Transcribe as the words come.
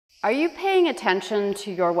Are you paying attention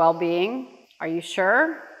to your well-being? Are you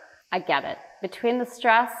sure? I get it. Between the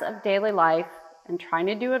stress of daily life and trying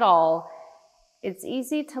to do it all, it's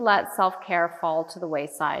easy to let self-care fall to the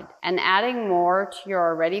wayside, and adding more to your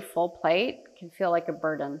already full plate can feel like a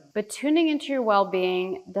burden. But tuning into your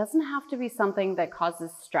well-being doesn't have to be something that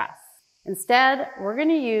causes stress. Instead, we're going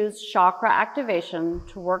to use chakra activation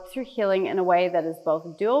to work through healing in a way that is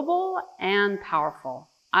both doable and powerful.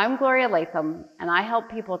 I'm Gloria Latham, and I help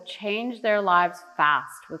people change their lives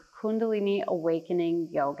fast with Kundalini Awakening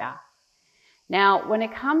Yoga. Now, when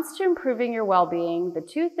it comes to improving your well-being, the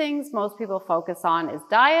two things most people focus on is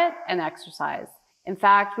diet and exercise. In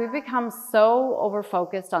fact, we've become so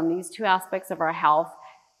over-focused on these two aspects of our health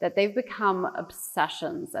that they've become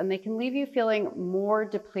obsessions, and they can leave you feeling more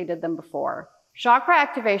depleted than before. Chakra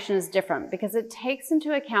activation is different because it takes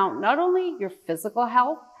into account not only your physical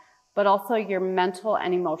health, but also your mental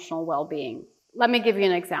and emotional well-being. Let me give you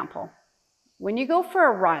an example. When you go for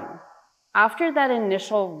a run, after that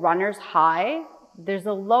initial runner's high, there's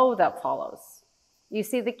a low that follows. You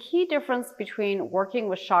see, the key difference between working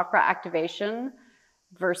with chakra activation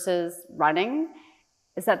versus running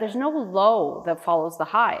is that there's no low that follows the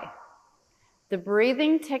high. The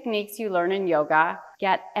breathing techniques you learn in yoga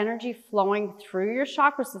get energy flowing through your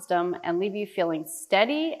chakra system and leave you feeling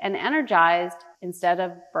steady and energized instead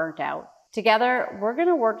of burnt out. Together, we're going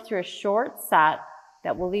to work through a short set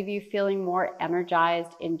that will leave you feeling more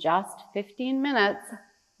energized in just 15 minutes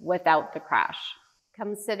without the crash.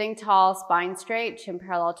 Come sitting tall, spine straight, chin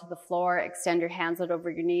parallel to the floor. Extend your hands out over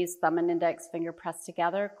your knees, thumb and index finger pressed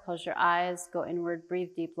together. Close your eyes, go inward,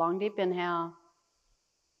 breathe deep, long, deep inhale.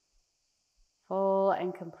 Full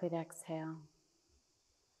and complete exhale.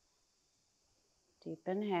 Deep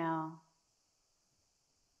inhale.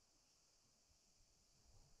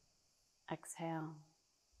 Exhale.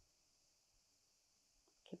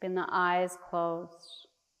 Keeping the eyes closed.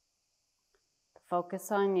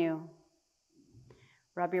 Focus on you.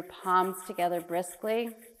 Rub your palms together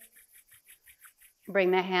briskly.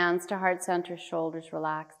 Bring the hands to heart center, shoulders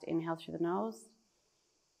relaxed. Inhale through the nose.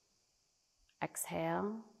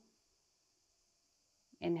 Exhale.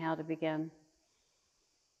 Inhale to begin.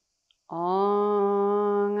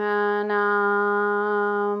 Om Namo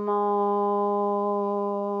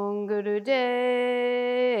Gurudeva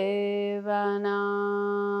Namo.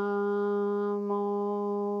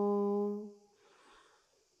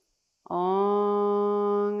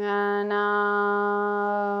 Om Namo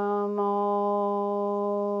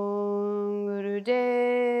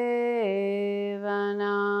Gurudeva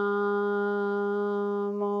Namo.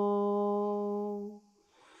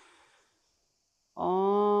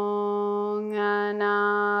 Om Namo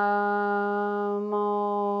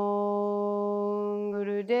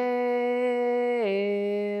Gurudeva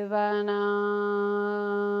Namo.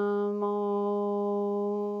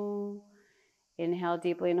 Inhale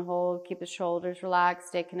deeply and hold. Keep the shoulders relaxed.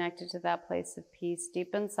 Stay connected to that place of peace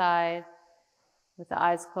deep inside. With the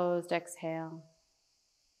eyes closed, exhale.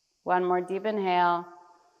 One more deep inhale.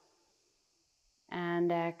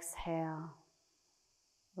 And exhale.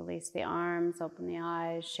 Release the arms, open the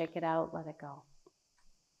eyes, shake it out, let it go.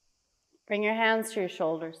 Bring your hands to your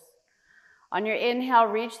shoulders. On your inhale,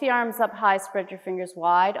 reach the arms up high, spread your fingers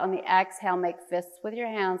wide. On the exhale, make fists with your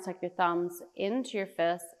hands, tuck your thumbs into your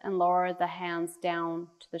fists, and lower the hands down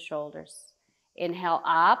to the shoulders. Inhale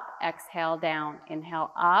up, exhale down.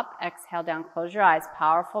 Inhale up, exhale down. Close your eyes,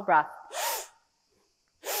 powerful breath.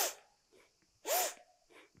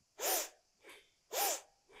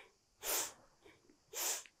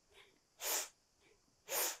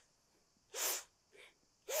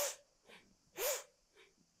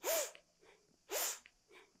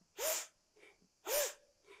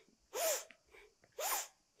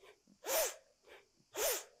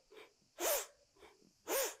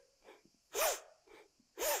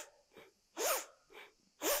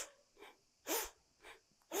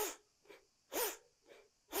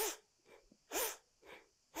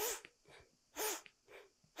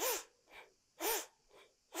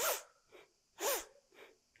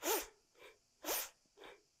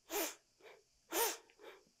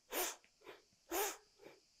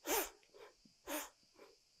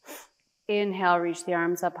 Inhale, reach the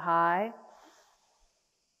arms up high.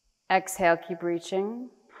 Exhale, keep reaching.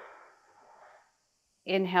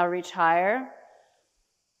 Inhale, reach higher.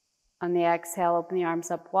 On the exhale, open the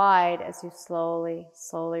arms up wide as you slowly,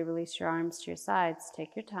 slowly release your arms to your sides.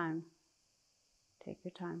 Take your time. Take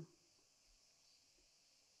your time.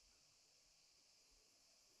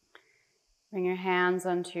 Bring your hands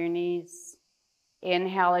onto your knees.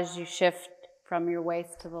 Inhale as you shift from your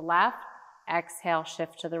waist to the left. Exhale,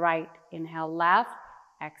 shift to the right. Inhale left.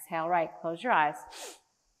 Exhale right. Close your eyes.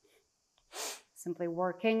 Simply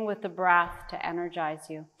working with the breath to energize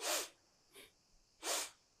you.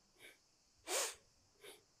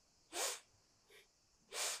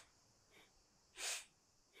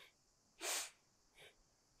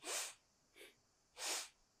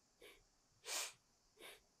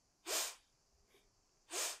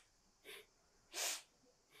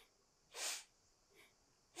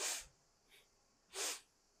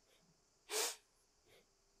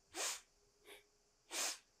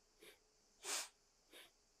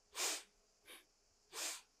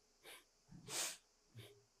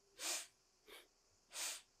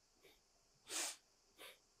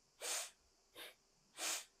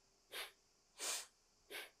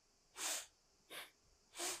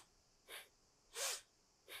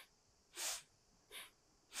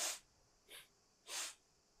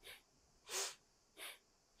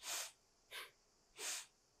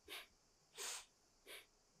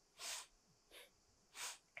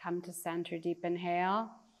 Come to center, deep inhale.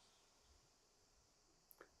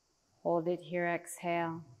 Hold it here,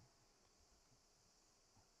 exhale.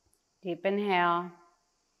 Deep inhale.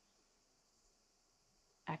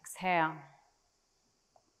 Exhale.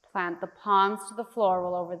 Plant the palms to the floor,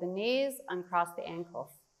 roll over the knees, uncross the ankles.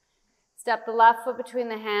 Step the left foot between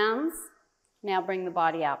the hands. Now bring the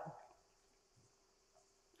body up.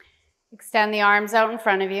 Extend the arms out in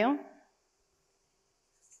front of you.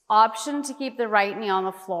 Option to keep the right knee on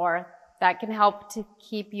the floor. That can help to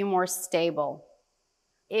keep you more stable.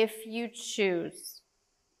 If you choose,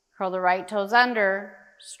 curl the right toes under,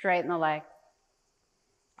 straighten the leg.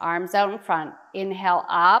 Arms out in front. Inhale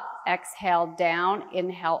up, exhale down,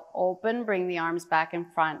 inhale open, bring the arms back in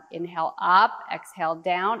front. Inhale up, exhale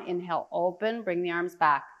down, inhale open, bring the arms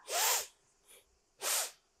back.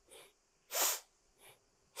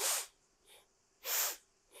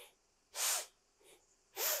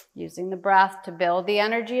 Using the breath to build the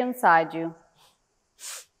energy inside you.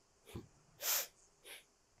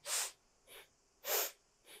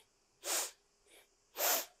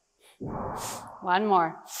 One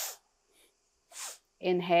more.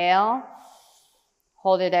 Inhale.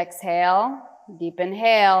 Hold it, exhale. Deep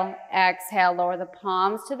inhale. Exhale, lower the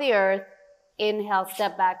palms to the earth. Inhale,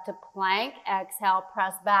 step back to plank. Exhale,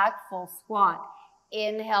 press back, full squat.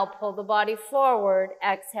 Inhale, pull the body forward.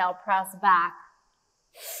 Exhale, press back.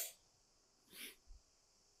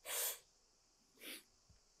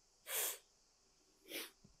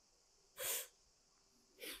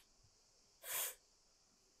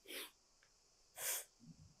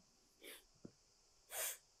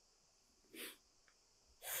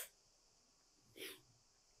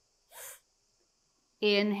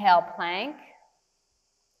 Inhale, plank.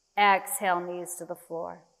 Exhale, knees to the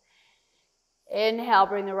floor. Inhale,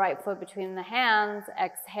 bring the right foot between the hands.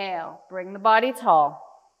 Exhale, bring the body tall.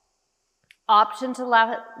 Option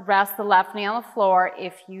to rest the left knee on the floor.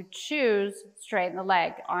 If you choose, straighten the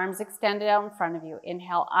leg. Arms extended out in front of you.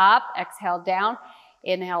 Inhale up, exhale down.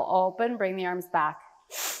 Inhale, open, bring the arms back.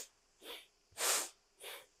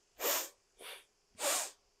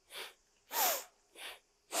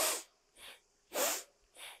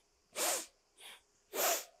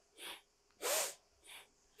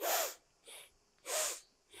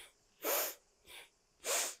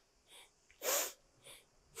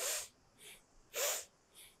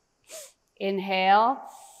 Inhale,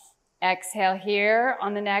 exhale here.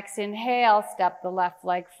 On the next inhale, step the left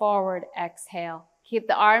leg forward, exhale. Keep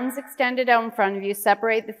the arms extended out in front of you.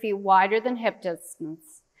 Separate the feet wider than hip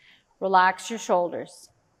distance. Relax your shoulders.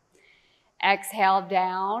 Exhale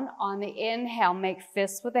down. On the inhale, make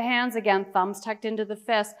fists with the hands again, thumbs tucked into the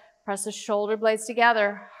fists. Press the shoulder blades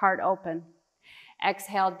together, heart open.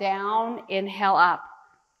 Exhale down, inhale up.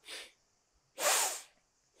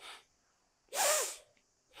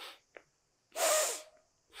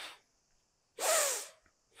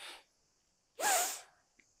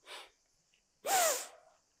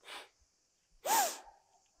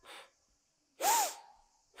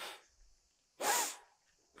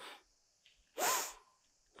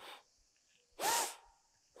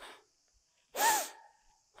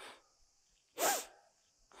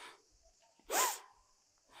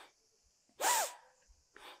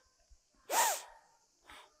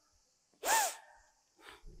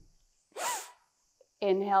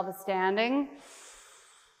 Inhale to standing.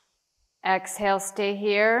 Exhale, stay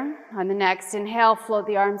here. On the next inhale, float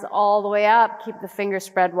the arms all the way up. Keep the fingers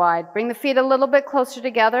spread wide. Bring the feet a little bit closer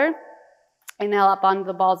together. Inhale up onto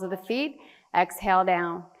the balls of the feet. Exhale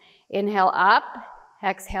down. Inhale up.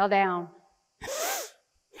 Exhale down.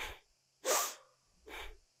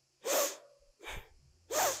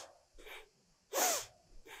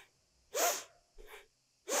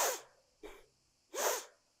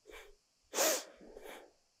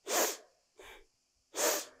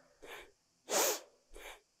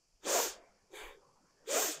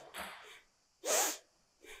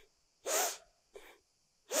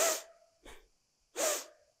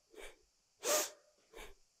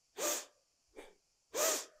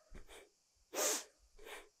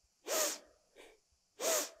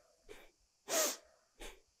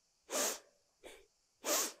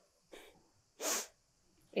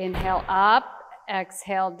 Inhale up,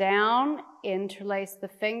 exhale down, interlace the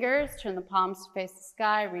fingers, turn the palms to face the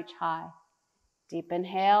sky, reach high. Deep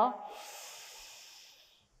inhale,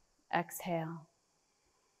 exhale.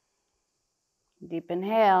 Deep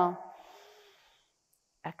inhale,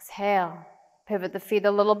 exhale. Pivot the feet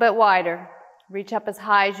a little bit wider. Reach up as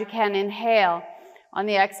high as you can, inhale. On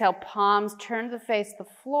the exhale, palms turn to face the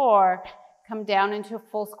floor, come down into a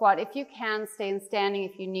full squat. If you can, stay in standing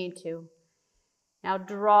if you need to. Now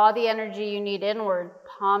draw the energy you need inward.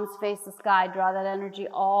 Palms face the sky. Draw that energy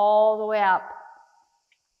all the way up.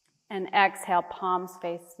 And exhale, palms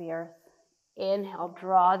face the earth. Inhale,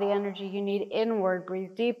 draw the energy you need inward.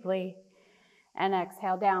 Breathe deeply. And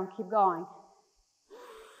exhale down. Keep going.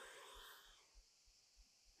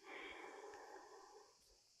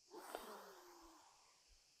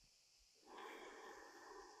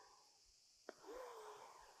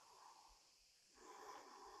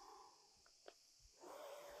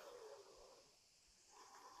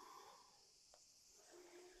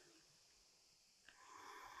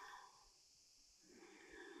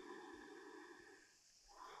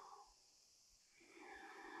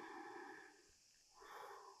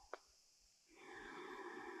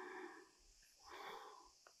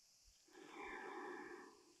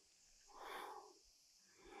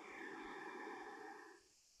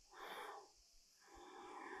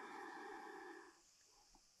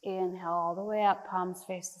 Inhale all the way up, palms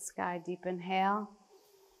face the sky. Deep inhale.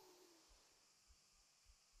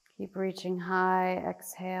 Keep reaching high,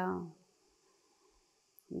 exhale.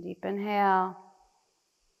 Deep inhale.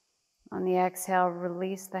 On the exhale,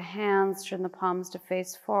 release the hands, turn the palms to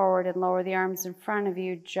face forward and lower the arms in front of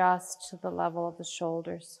you just to the level of the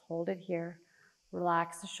shoulders. Hold it here.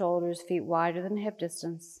 Relax the shoulders, feet wider than hip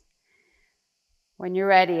distance. When you're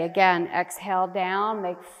ready, again, exhale down,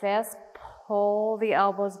 make fists. Pull the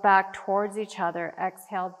elbows back towards each other.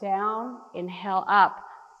 Exhale down, inhale up.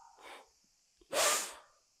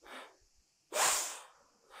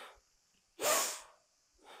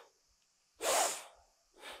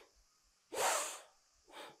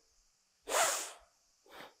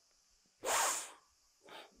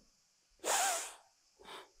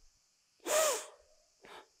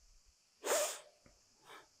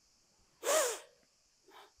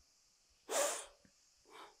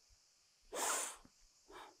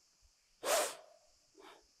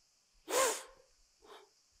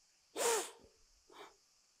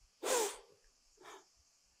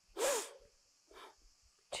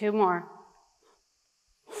 Two more.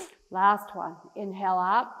 Last one. Inhale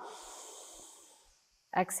up.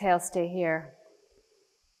 Exhale, stay here.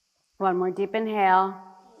 One more deep inhale.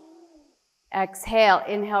 Exhale.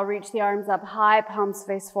 Inhale, reach the arms up high, palms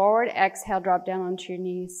face forward. Exhale, drop down onto your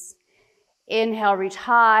knees. Inhale, reach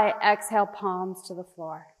high. Exhale, palms to the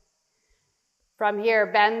floor. From here,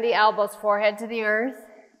 bend the elbows, forehead to the earth.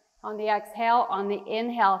 On the exhale, on the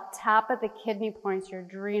inhale, tap at the kidney points, your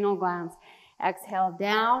adrenal glands. Exhale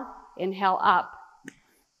down, inhale up.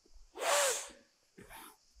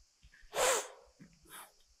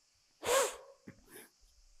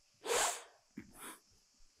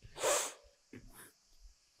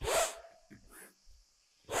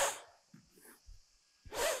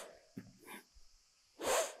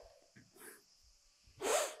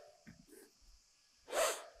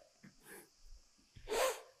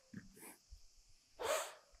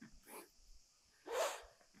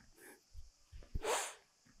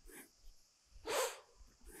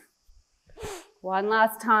 One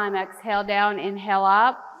last time, exhale down, inhale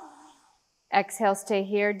up. Exhale, stay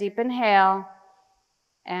here, deep inhale.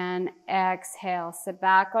 And exhale, sit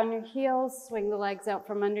back on your heels, swing the legs out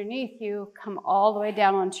from underneath you, come all the way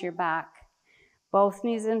down onto your back. Both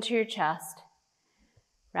knees into your chest.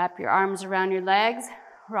 Wrap your arms around your legs,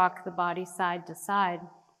 rock the body side to side.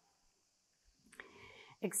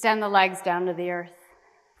 Extend the legs down to the earth.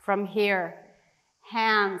 From here,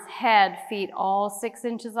 hands, head, feet, all 6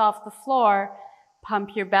 inches off the floor.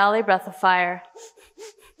 Pump your belly, breath of fire.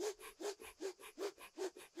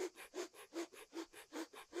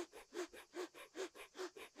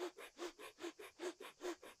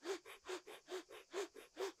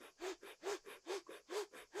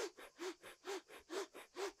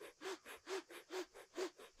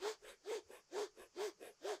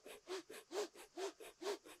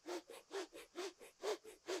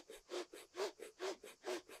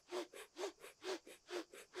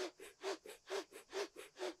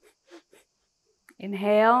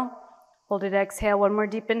 Inhale, hold it, exhale, one more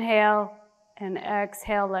deep inhale, and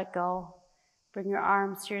exhale, let go. Bring your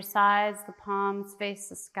arms to your sides, the palms face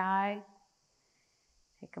the sky.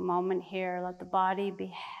 Take a moment here, let the body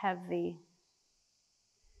be heavy.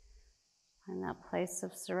 Find that place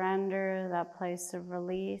of surrender, that place of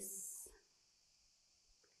release.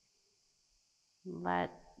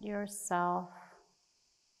 Let yourself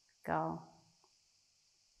go.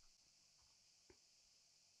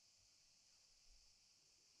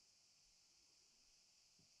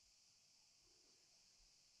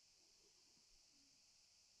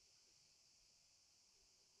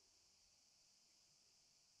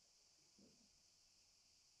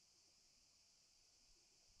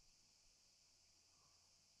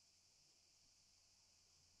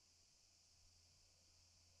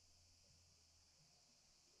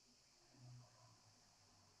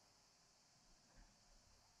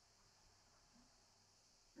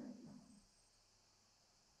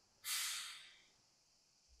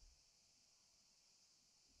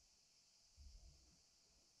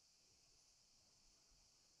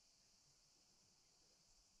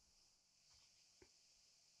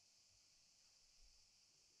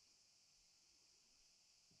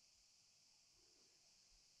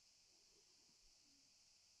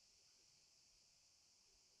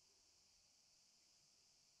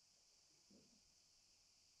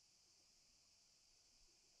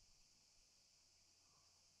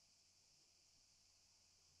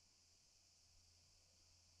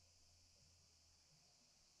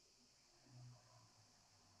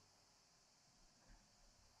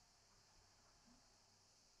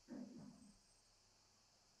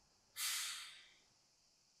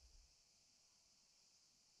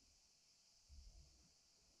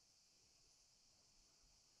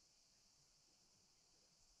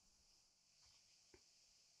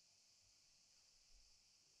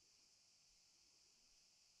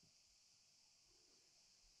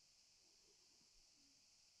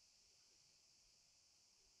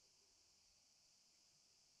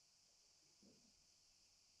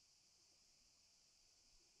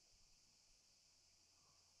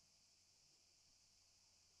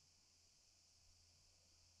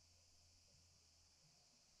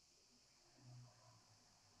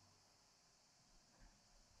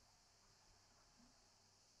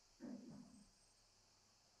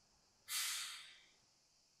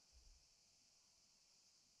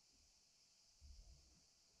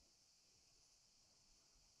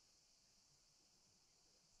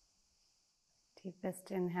 Deepest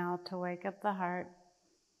inhale to wake up the heart.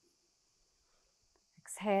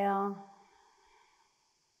 Exhale.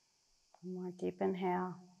 One more deep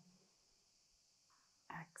inhale.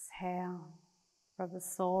 Exhale. Rub the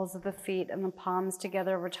soles of the feet and the palms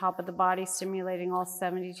together over top of the body, stimulating all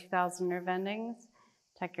 72,000 nerve endings.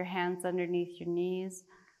 Tuck your hands underneath your knees.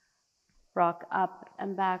 Rock up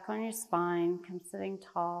and back on your spine. Come sitting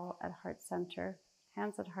tall at heart center.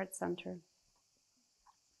 Hands at heart center.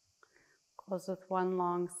 Close with one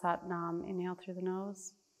long Sat Nam. Inhale through the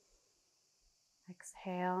nose.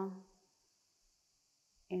 Exhale.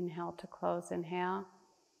 Inhale to close. Inhale.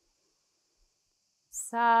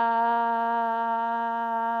 Sat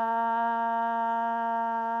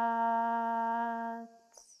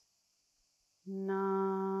Nam.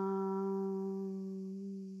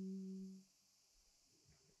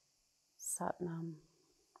 Sat Nam.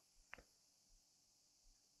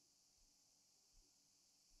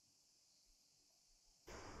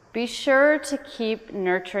 Be sure to keep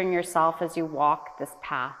nurturing yourself as you walk this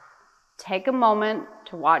path. Take a moment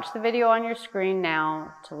to watch the video on your screen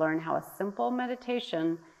now to learn how a simple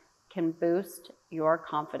meditation can boost your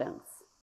confidence.